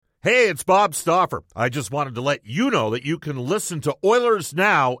Hey, it's Bob Stauffer. I just wanted to let you know that you can listen to Oilers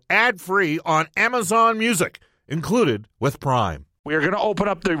Now ad-free on Amazon Music, included with Prime. We are going to open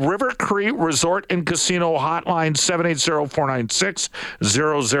up the River Cree Resort and Casino hotline,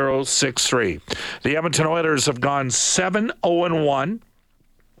 780-496-0063. The Edmonton Oilers have gone 7-0-1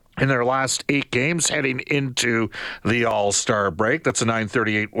 in their last 8 games heading into the All-Star break. That's a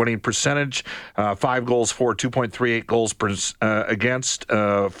 .938 winning percentage. 5 goals for, 2.38 goals against,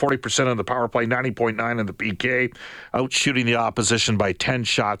 40% on the power play, 90.9 on the PK, outshooting the opposition by 10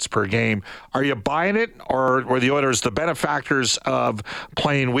 shots per game. Are you buying it, or were the Oilers the benefactors of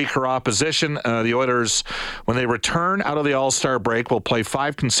playing weaker opposition? The Oilers, when they return out of the All-Star break, will play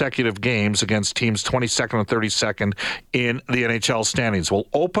 5 consecutive games against teams 22nd and 32nd in the NHL standings. We'll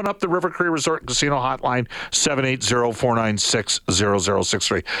open up the River Cree Resort and Casino hotline,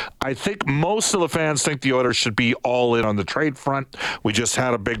 780-496-0063. I think most of the fans think the Oilers should be all in on the trade front. We just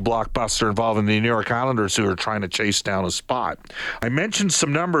had a big blockbuster involving the New York Islanders, who are trying to chase down a spot. I mentioned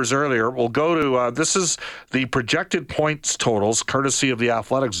some numbers earlier. We'll go to, this is the projected points totals, courtesy of the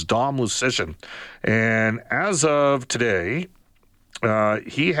Athletics' Dom Lucian. And as of today,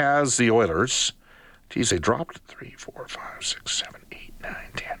 he has the Oilers. Geez, they dropped 3, 4, 5, 6, 7, 8, 9,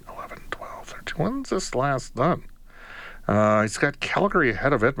 10, 11, 12, 13. When's this last done? He's got Calgary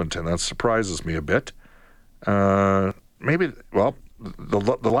ahead of Edmonton. That surprises me a bit. The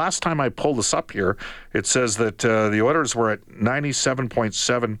last time I pulled this up here, it says that the Oilers were at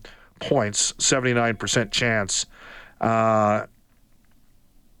 97.7 points, 79% chance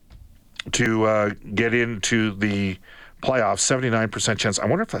to get into the playoffs, 79% chance. I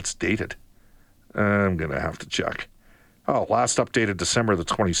wonder if that's dated. I'm going to have to check. Oh, last updated December the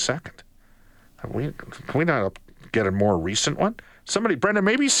 22nd. Can we not get a more recent one? Somebody, Brendan,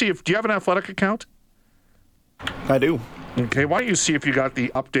 maybe see if, do you have an Athletic account? I do. Okay, why don't you see if you got the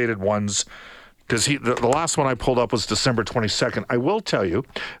updated ones? Because the last one I pulled up was December 22nd. I will tell you,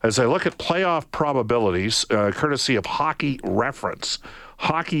 as I look at playoff probabilities, courtesy of Hockey Reference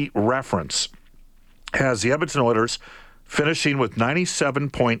has the Edmonton Oilers finishing with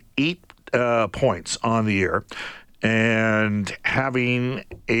 97.8 points on the year and having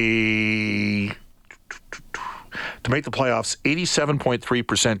to make the playoffs,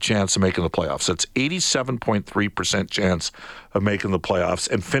 87.3% chance of making the playoffs. That's 87.3% chance of making the playoffs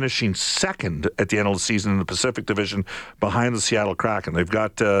and finishing second at the end of the season in the Pacific Division behind the Seattle Kraken. They've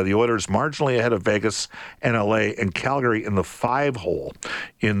got the Oilers marginally ahead of Vegas and LA, and Calgary in the 5-hole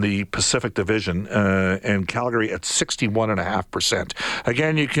in the Pacific Division, and Calgary at 61.5%.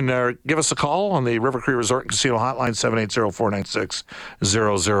 Again, you can give us a call on the River Cree Resort and Casino hotline,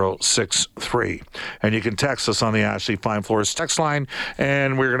 780-496-0063. And you can text us on the Ashley Fine Floors text line,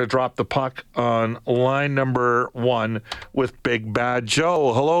 and we're going to drop the puck on line number 1 with Big Bad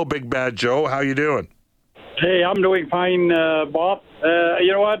Joe. Hello, Big Bad Joe. How you doing? Hey, I'm doing fine, Bob.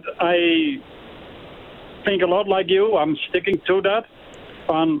 You know what? I think a lot like you. I'm sticking to that.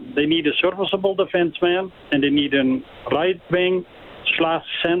 They need a serviceable defenseman, and they need a right wing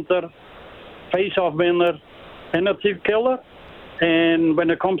 / center, face-off winner, penalty killer. And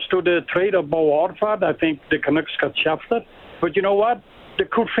when it comes to the trade of Bo Horvat, I think the Canucks got shafted. But you know what? The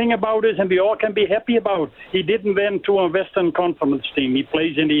cool thing about it, and we all can be happy about, he didn't win to a Western Conference team. He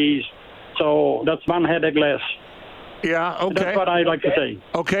plays in the East. So that's one headache less. Yeah, okay. That's what I like to say.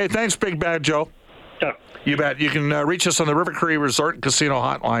 Okay, thanks, Big Bad Joe. Yeah. You bet. You can reach us on the River Cree Resort and Casino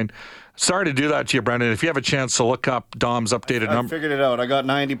hotline. Sorry to do that to you, Brendan. If you have a chance to look up Dom's updated number. I figured it out. I got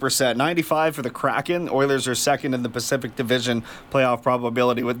 90%. 95 for the Kraken. Oilers are second in the Pacific Division playoff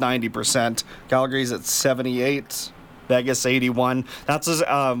probability with 90%. Calgary's at 78. Vegas 81. That's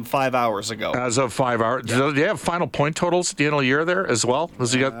 5 hours ago. As of 5 hours. Yeah. Do you have final point totals at the end of the year there as well?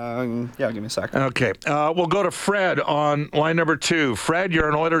 Has he got? Yeah, give me a second. Okay. We'll go to Fred on line number 2. Fred,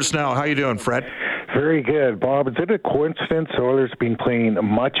 you're on Oilers Now. How you doing, Fred? Very good. Bob, is it a coincidence Oilers been playing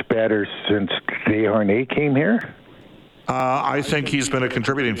much better since Desharnais came here? I think he's been a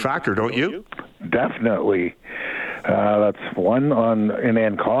contributing factor, don't you? Definitely. That's one and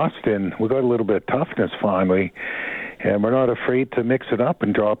then Costin. We got a little bit of toughness finally. And we're not afraid to mix it up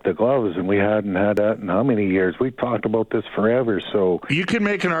and drop the gloves, and we hadn't had that in how many years? We've talked about this forever. So you can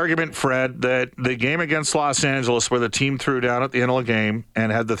make an argument, Fred, that the game against Los Angeles, where the team threw down at the end of the game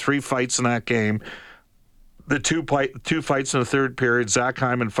and had the 3 fights in that game, the two fights in the third period, Zach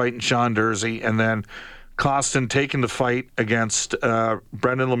Hyman fighting Sean Durzi, and then Costin taking the fight against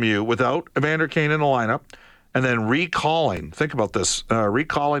Brendan Lemieux without Evander Kane in the lineup, and then recalling, think about this,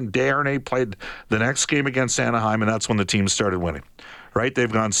 recalling Desharnais played the next game against Anaheim, and that's when the team started winning, right? They've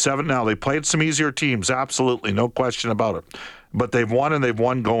gone 7 now. They played some easier teams, absolutely, no question about it. but they've won and they've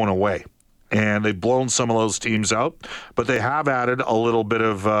won going away. And they've blown some of those teams out, but they have added a little bit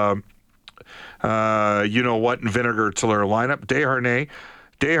of, and vinegar to their lineup.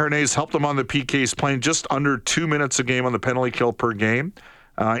 Desharnais helped them on the PKs, playing just under 2 minutes a game on the penalty kill per game.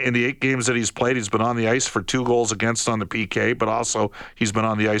 In the 8 games that he's played, he's been on the ice for 2 goals against on the PK, but also he's been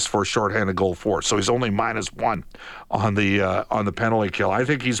on the ice for a shorthanded goal for. So he's only -1 on the penalty kill. I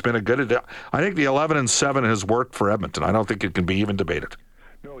think he's been a good. I think the 11-7 has worked for Edmonton. I don't think it can be even debated.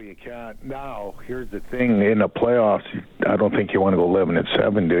 No, you can't. Now, here's the thing. In the playoffs, I don't think you want to go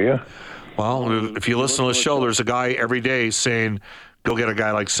 11-7, do you? Well, if you listen to the show, there's a guy every day saying, go get a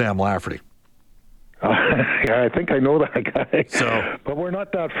guy like Sam Lafferty. Yeah, I think I know that guy. But we're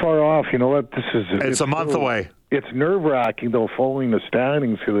not that far off. You know what? It's a month away. It's nerve-wracking, though, following the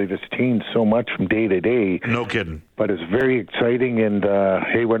standings because they just change so much from day to day. No kidding. But it's very exciting, and,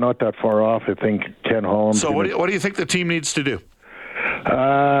 hey, we're not that far off. I think Ken Holland... So what do you think the team needs to do?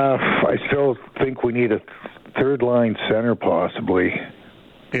 I still think we need a third-line center, possibly.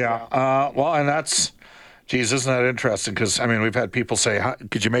 Yeah. And that's... Geez, isn't that interesting? Because, we've had people say,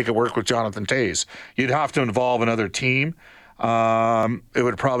 could you make it work with Jonathan Toews? You'd have to involve another team. It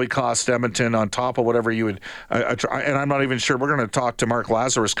would probably cost Edmonton on top of whatever you would. And I'm not even sure. We're going to talk to Mark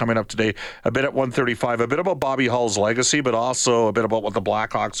Lazarus coming up today, a bit at 1:35, a bit about Bobby Hull's legacy, but also a bit about what the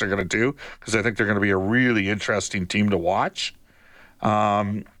Blackhawks are going to do, because I think they're going to be a really interesting team to watch.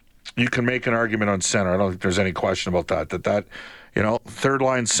 You can make an argument on center. I don't think there's any question about that, third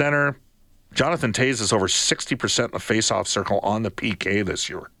line center. Jonathan Toews is over 60% in the face-off circle on the PK this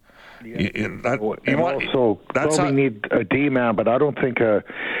year. Yeah. We need a D-man, but I don't think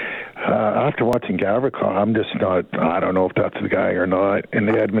after watching Gavrikov, I'm just not. I don't know if that's the guy or not. And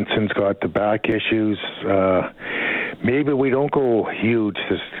the Edmonton's got the back issues. Maybe we don't go huge.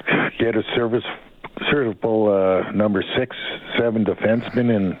 Just get a serviceable number 6, 7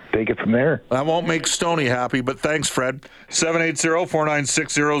 defenseman and take it from there. That won't make Stoney happy, but thanks, Fred.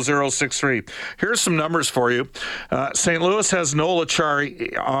 780-496-0063. Here's some numbers for you. St. Louis has Noel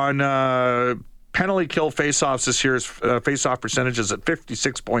Acciari on penalty kill faceoffs this year's faceoff percentage is at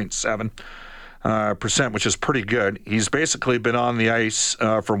 56.7%, which is pretty good. He's basically been on the ice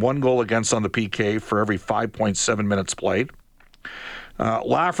for 1 goal against on the PK for every 5.7 minutes played.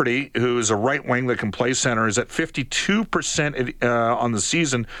 Lafferty, who is a right wing that can play center, is at 52% on the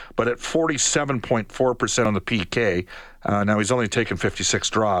season, but at 47.4% on the PK. Now he's only taken 56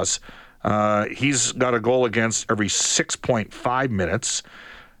 draws. He's got a goal against every 6.5 minutes.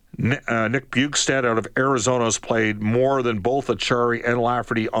 Nick Bjugstad out of Arizona has played more than both Acciari and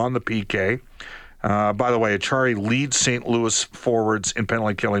Lafferty on the PK. By the way, Acciari leads St. Louis forwards in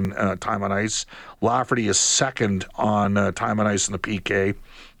penalty killing time on ice. Lafferty is second on time on ice in the PK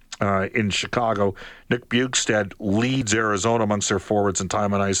in Chicago. Nick Bjugstad leads Arizona amongst their forwards in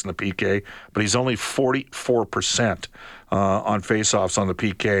time on ice in the PK, but he's only 44% on faceoffs on the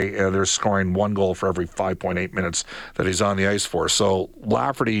PK. They're scoring 1 goal for every 5.8 minutes that he's on the ice for. So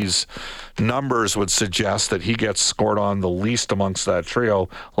Lafferty's numbers would suggest that he gets scored on the least amongst that trio.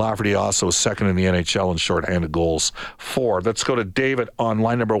 Lafferty also is second in the NHL in shorthanded goals for. Let's go to David on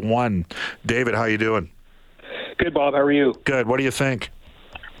line number 1. David, how you doing? Good, Bob. How are you? Good. What do you think?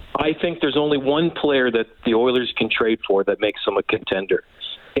 I think there's only one player that the Oilers can trade for that makes them a contender.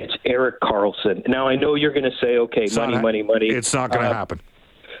 It's Erik Karlsson. Now, I know you're going to say, okay, money. It's not going to happen.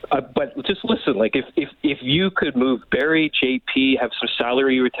 But just listen, like if you could move Barry, JP, have some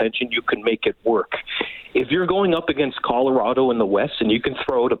salary retention, you can make it work. If you're going up against Colorado in the West and you can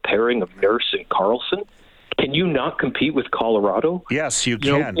throw out a pairing of Nurse and Karlsson, can you not compete with Colorado? Yes, you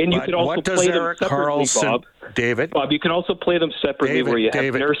can. And you can also play them separately, Bob. David? Bob, you can also play them separately where you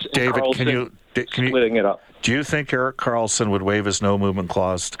have Nurse and Karlsson splitting it up. Do you think Erik Karlsson would waive his no-movement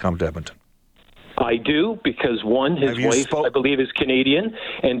clause to come to Edmonton? I do, because one, his wife, I believe, is Canadian,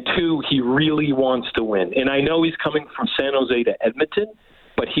 and 2, he really wants to win. And I know he's coming from San Jose to Edmonton,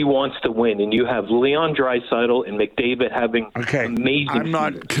 but he wants to win. And you have Leon Draisaitl and McDavid having amazing I'm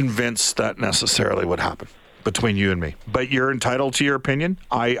not convinced that necessarily would happen between you and me, but you're entitled to your opinion.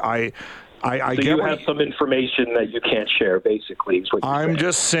 I so get you have some information that you can't share, basically, is what you're saying.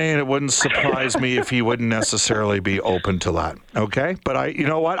 Just saying it wouldn't surprise me if he wouldn't necessarily be open to that. Okay? But you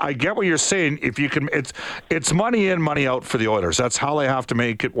know what? I get what you're saying. If you can, it's money in, money out for the Oilers. That's how they have to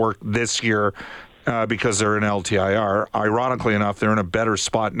make it work this year. Because they're in LTIR. Ironically enough, they're in a better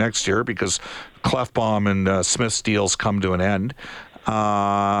spot next year because Klefbom and Smith's deals come to an end.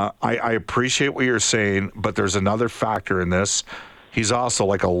 I appreciate what you're saying, but there's another factor in this. He's also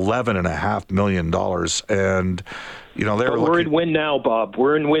like $11.5 million, and you know, they were we're in win now, Bob.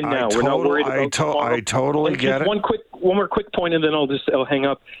 We're in win now. We're not worried about tomorrow. I totally get it. One more quick point, and then I'll hang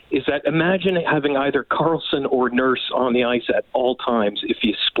up. Is that imagine having either Carlson or Nurse on the ice at all times if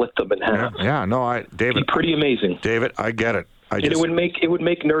you split them in half. David, it'd be pretty amazing. David, I get it. It would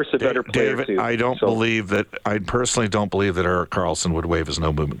make Nurse a better player David, too. I personally don't believe that Erik Karlsson would waive his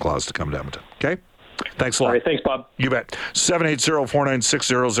no movement clause to come to Edmonton. Okay. Thanks a lot. All right, thanks, Bob. You bet.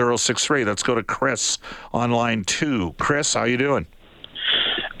 780-496-0063. Let's go to Chris on line 2. Chris, how you doing?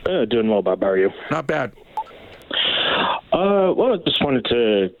 Doing well, Bob. How are you? Not bad. Well, I just wanted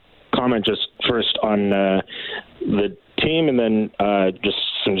to comment just first on the team and then just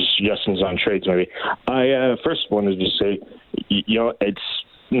some suggestions on trades maybe. I first wanted to say, it's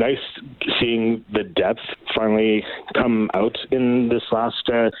nice seeing the depth finally come out in this last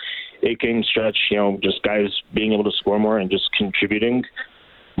 8-game stretch, just guys being able to score more and just contributing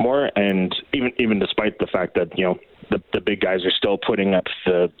more. And even despite the fact that, the big guys are still putting up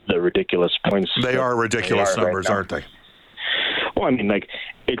the ridiculous points. They are ridiculous numbers, right, aren't they? Well, I mean,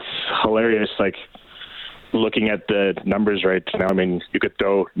 it's hilarious, looking at the numbers right now. I mean, you could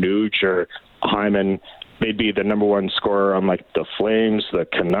throw Nuge or Hyman. They'd be the number one scorer on, the Flames, the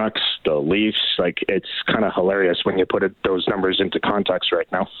Canucks, the Leafs. It's kind of hilarious when you put those numbers into context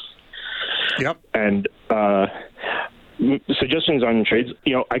right now. Yep. And suggestions on trades.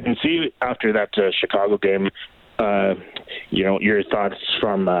 I can see after that Chicago game, your thoughts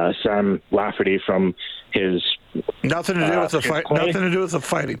from Sam Lafferty from his nothing to do with the fight. Nothing to do with the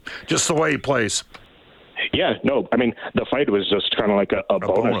fighting. Just the way he plays. Yeah. No. I mean, the fight was just kind of like a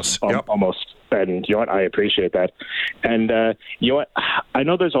bonus. Yep. Almost. And you know what? I appreciate that. And you know what? I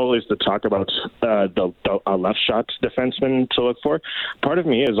know there's always the talk about a left shot defenseman to look for. Part of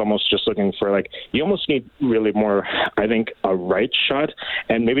me is almost just looking for you almost need really more, I think, a right shot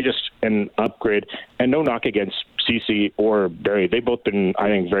and maybe just an upgrade. And no knock against CeCe or Barrie. They've both been, I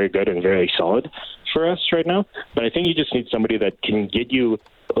think, very good and very solid for us right now. But I think you just need somebody that can get you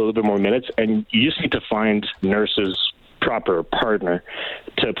a little bit more minutes, and you just need to find Nurse's proper partner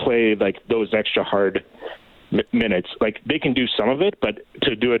to play those extra hard minutes. They can do some of it, but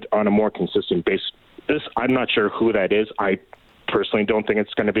to do it on a more consistent basis, I'm not sure who that is. I personally don't think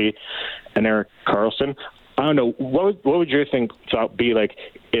it's going to be an Erik Karlsson. I don't know. What would your thought be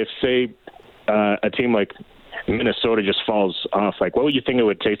if, say, a team like Minnesota just falls off? What would you think it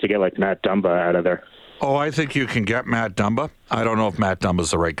would take to get Matt Dumba out of there? Oh, I think you can get Matt Dumba. I don't know if Matt Dumba's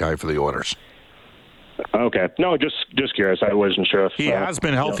the right guy for the Oilers. Okay. No, just curious. I wasn't sure if... He has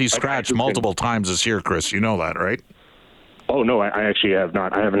been healthy scratched multiple times this year, Chris. You know that, right? Oh, no, I actually have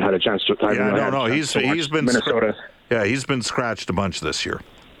not. I haven't had a chance to... He's been... Minnesota. He's been scratched a bunch this year.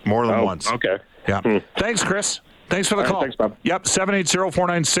 More than once. Okay. Yeah. Thanks, Chris. Thanks for the call. Thanks, Bob. Yep,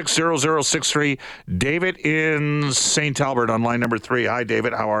 780-496-0063. David in St. Albert on line number 3. Hi,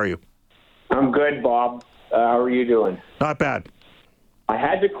 David. How are you? I'm good, Bob. How are you doing? Not bad. I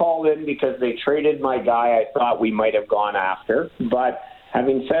had to call in because they traded my guy I thought we might have gone after. But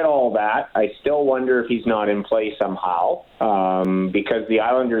having said all that, I still wonder if he's not in play somehow because the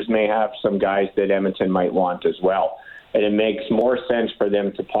Islanders may have some guys that Edmonton might want as well. And it makes more sense for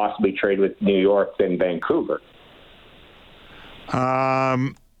them to possibly trade with New York than Vancouver. Yeah.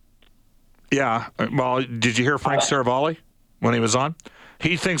 Well, did you hear Frank Saravalli when he was on?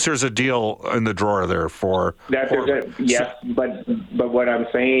 He thinks there's a deal in the drawer there for... Yes, but what I'm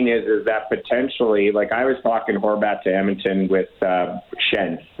saying is that potentially, I was talking Horvat to Edmonton with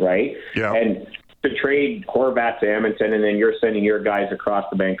Shen, right? Yeah. And to trade Horvat to Edmonton and then you're sending your guys across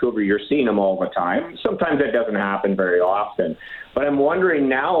to Vancouver, you're seeing them all the time. Sometimes that doesn't happen very often. But I'm wondering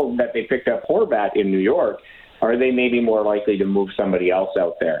now that they picked up Horvat in New York, are they maybe more likely to move somebody else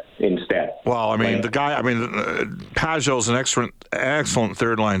out there instead? Well, Pajot's an excellent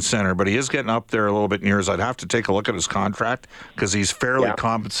third-line center, but he is getting up there a little bit in years. I'd have to take a look at his contract because he's fairly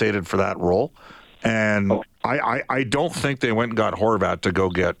compensated for that role. And I don't think they went and got Horvat to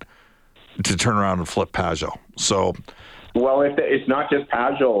turn around and flip Pajot. So... Well, it's not just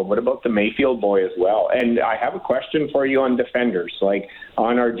Pajot. What about the Mayfield boy as well? And I have a question for you on defenders.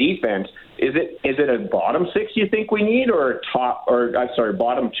 On our defense, is it a bottom 6 you think we need, or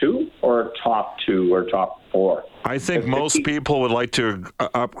bottom 2, or top 2, or top 4? I think most people would like to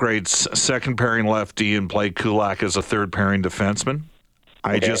upgrade second pairing lefty and play Kulak as a third pairing defenseman.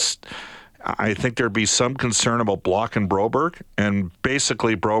 I think there'd be some concern about blocking Broberg, and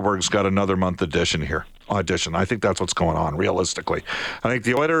basically Broberg's got another month audition. I think that's what's going on, realistically. I think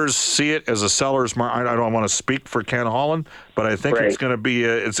the Oilers see it as a seller's market. I don't want to speak for Ken Holland, but I think it's going to be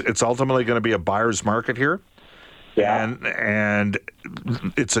it's ultimately going to be a buyer's market here. Yeah. And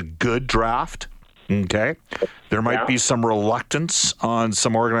it's a good draft. Okay. There might be some reluctance on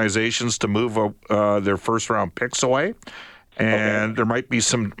some organizations to move their first-round picks away. And there might be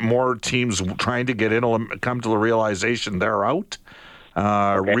some more teams trying to get in, come to the realization they're out.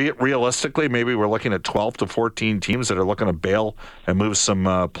 Realistically, maybe we're looking at 12 to 14 teams that are looking to bail and move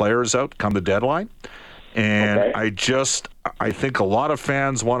some players out come the deadline. And I think a lot of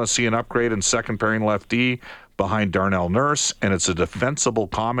fans want to see an upgrade in second pairing lefty behind Darnell Nurse, and it's a defensible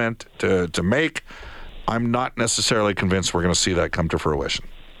comment to make. I'm not necessarily convinced we're going to see that come to fruition.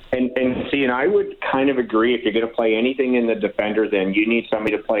 And I would kind of agree, if you're going to play anything in the defenders end, you need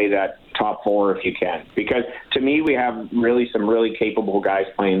somebody to play that top four if you can. Because to me, we have some really capable guys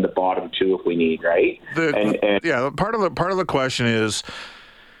playing the bottom two if we need, right? Part of the question is,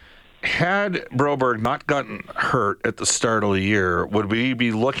 had Broberg not gotten hurt at the start of the year, would we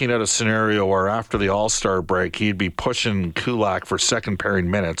be looking at a scenario where after the All-Star break, he'd be pushing Kulak for second pairing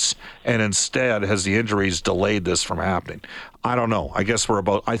minutes, and instead has the injuries delayed this from happening? I don't know. I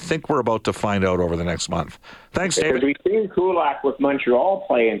think we're about to find out over the next month. Thanks, David. We've seen Kulak with Montreal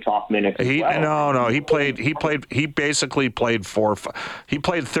play in top minutes. He basically played he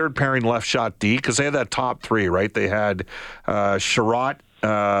played third pairing left shot D because they had that top three, right? They had Sherratt,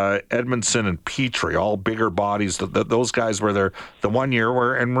 Edmondson, and Petrie, all bigger bodies. Those guys were there the 1 year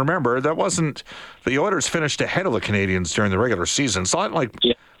where, and remember, that wasn't, the Oilers finished ahead of the Canadians during the regular season. It's not like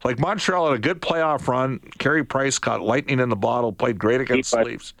Montreal had a good playoff run. Carey Price caught lightning in the bottle, played great against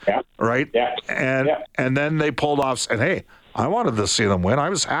Leafs, right? Yeah. And then they pulled off, and hey, I wanted to see them win. I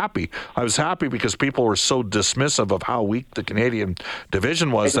was happy. I was happy because people were so dismissive of how weak the Canadian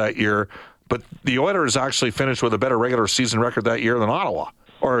division was that year. But the Oilers actually finished with a better regular season record that year than Montreal.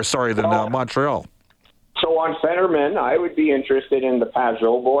 So on Fennerman, I would be interested in the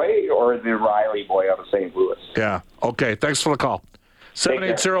Pajot boy or the Riley boy out of St. Louis. Yeah. Okay. Thanks for the call.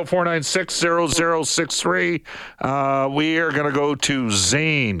 780-496-0063. We are going to go to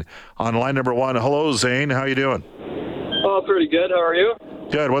Zane on line number 1. Hello, Zane. How you doing? Oh, pretty good. How are you?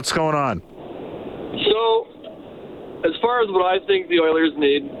 Good. What's going on? So, as far as what I think the Oilers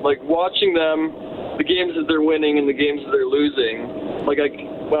need, like watching them, the games that they're winning and the games that they're losing,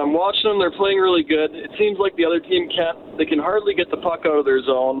 when I'm watching them, they're playing really good. It seems like the other team they can hardly get the puck out of their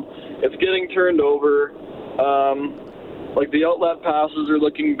zone. It's getting turned over. The outlet passes are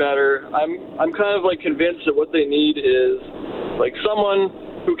looking better. I'm kind of convinced that what they need is someone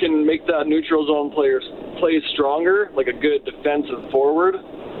who can make that neutral zone play stronger, like a good defensive forward,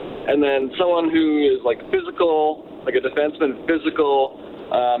 and then someone who is physical, like a defenseman, physical,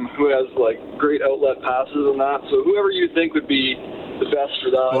 who has great outlet passes and that. So whoever you think would be the best for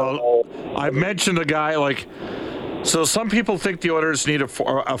that. Well, I mentioned a guy so some people think the Oilers need a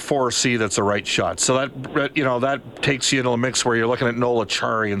 4C that's a right shot. So that takes you into a mix where you're looking at Nola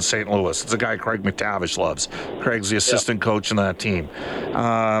Chari in St. Louis. It's a guy Craig McTavish loves. Craig's the assistant coach in that team.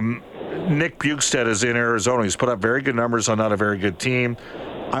 Nick Bukestad is in Arizona. He's put up very good numbers on not a very good team.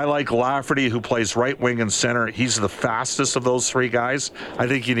 I like Lafferty, who plays right wing and center. He's the fastest of those three guys. I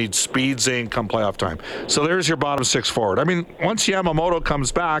think you need speed, Zane, come playoff time. So there's your bottom six forward. I mean, once Yamamoto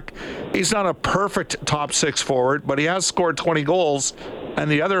comes back, he's not a perfect top six forward, but he has scored 20 goals.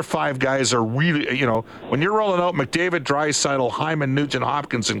 And the other five guys are really, when you're rolling out McDavid, Draisaitl, Hyman, Nugent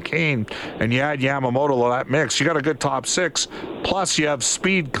Hopkins, and Kane, and you add Yamamoto to that mix, you got a good top six. Plus, you have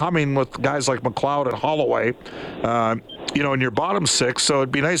speed coming with guys like McLeod and Holloway, in your bottom six. So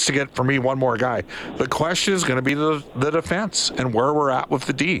it'd be nice to get, for me, one more guy. The question is going to be the defense and where we're at with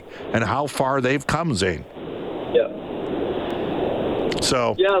the D and how far they've come, Zane. Yeah.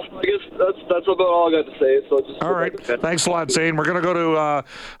 So. Yeah, I guess that's about all I got to say. So just all right. Thanks a lot, Zane. We're going to go to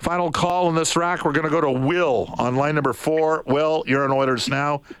final call in this rack. We're going to go to Will on line number 4. Will, you're on Oilers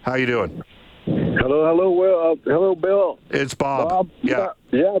Now. How you doing? Hello, Will. Hello, Bill. It's Bob. Bob. Yeah,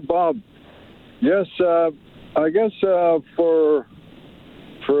 Bob. Yes, I guess for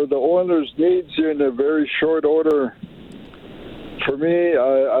the Oilers' needs in a very short order, for me,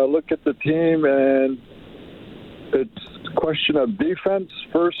 I look at the team and it's a question of defense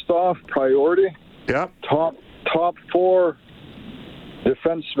first off, priority. Yeah. Top 4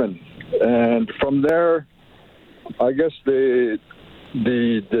 defensemen, and from there, I guess the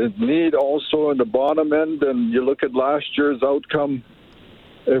need also in the bottom end. And you look at last year's outcome.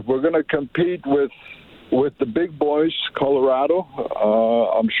 If we're going to compete with the big boys, Colorado,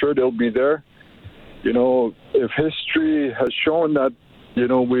 I'm sure they'll be there. If history has shown that,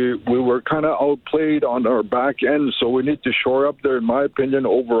 we were kind of outplayed on our back end, so we need to shore up there, in my opinion,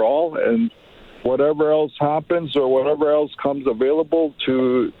 overall. And whatever else happens or whatever else comes available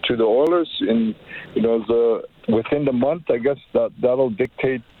to the Oilers in within the month, I guess that'll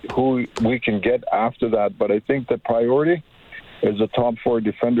dictate who we can get after that. But I think the priority is a top 4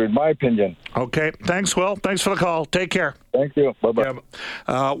 defender, in my opinion. Okay. Thanks, Will. Thanks for the call. Take care. Thank you. Bye-bye.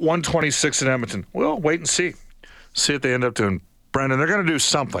 126 in Edmonton. We'll wait and see. See what they end up doing. Brendan, they're going to do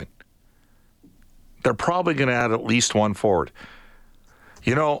something. They're probably going to add at least one forward.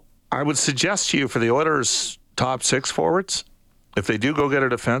 I would suggest to you for the Oilers' top 6 forwards, if they do go get a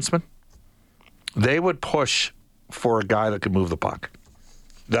defenseman, they would push for a guy that could move the puck.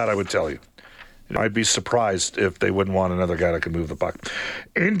 That I would tell you. I'd be surprised if they wouldn't want another guy that can move the puck.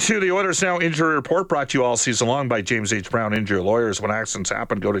 Into the Oilers Now Injury Report, brought to you all season long by James H. Brown Injury Lawyers. When accidents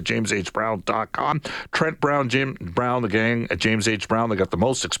happen, go to jameshbrown.com. Trent Brown, Jim Brown, the gang at James H. Brown, they got the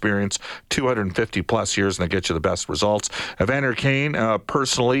most experience, 250-plus years, and they get you the best results. Evander Kane,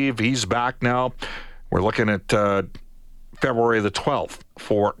 personal leave, he's back now. We're looking at February the 12th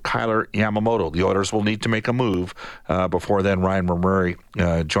for Kyler Yamamoto. The Oilers will need to make a move before then. Ryan Murray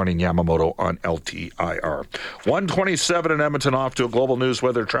joining Yamamoto on LTIR. 127 in Edmonton, off to a global news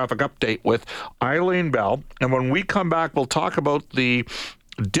weather traffic update with Eileen Bell. And when we come back, we'll talk about the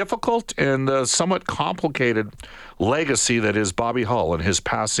difficult and somewhat complicated legacy that is Bobby Hull and his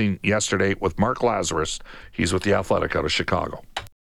passing yesterday with Mark Lazarus. He's with The Athletic out of Chicago.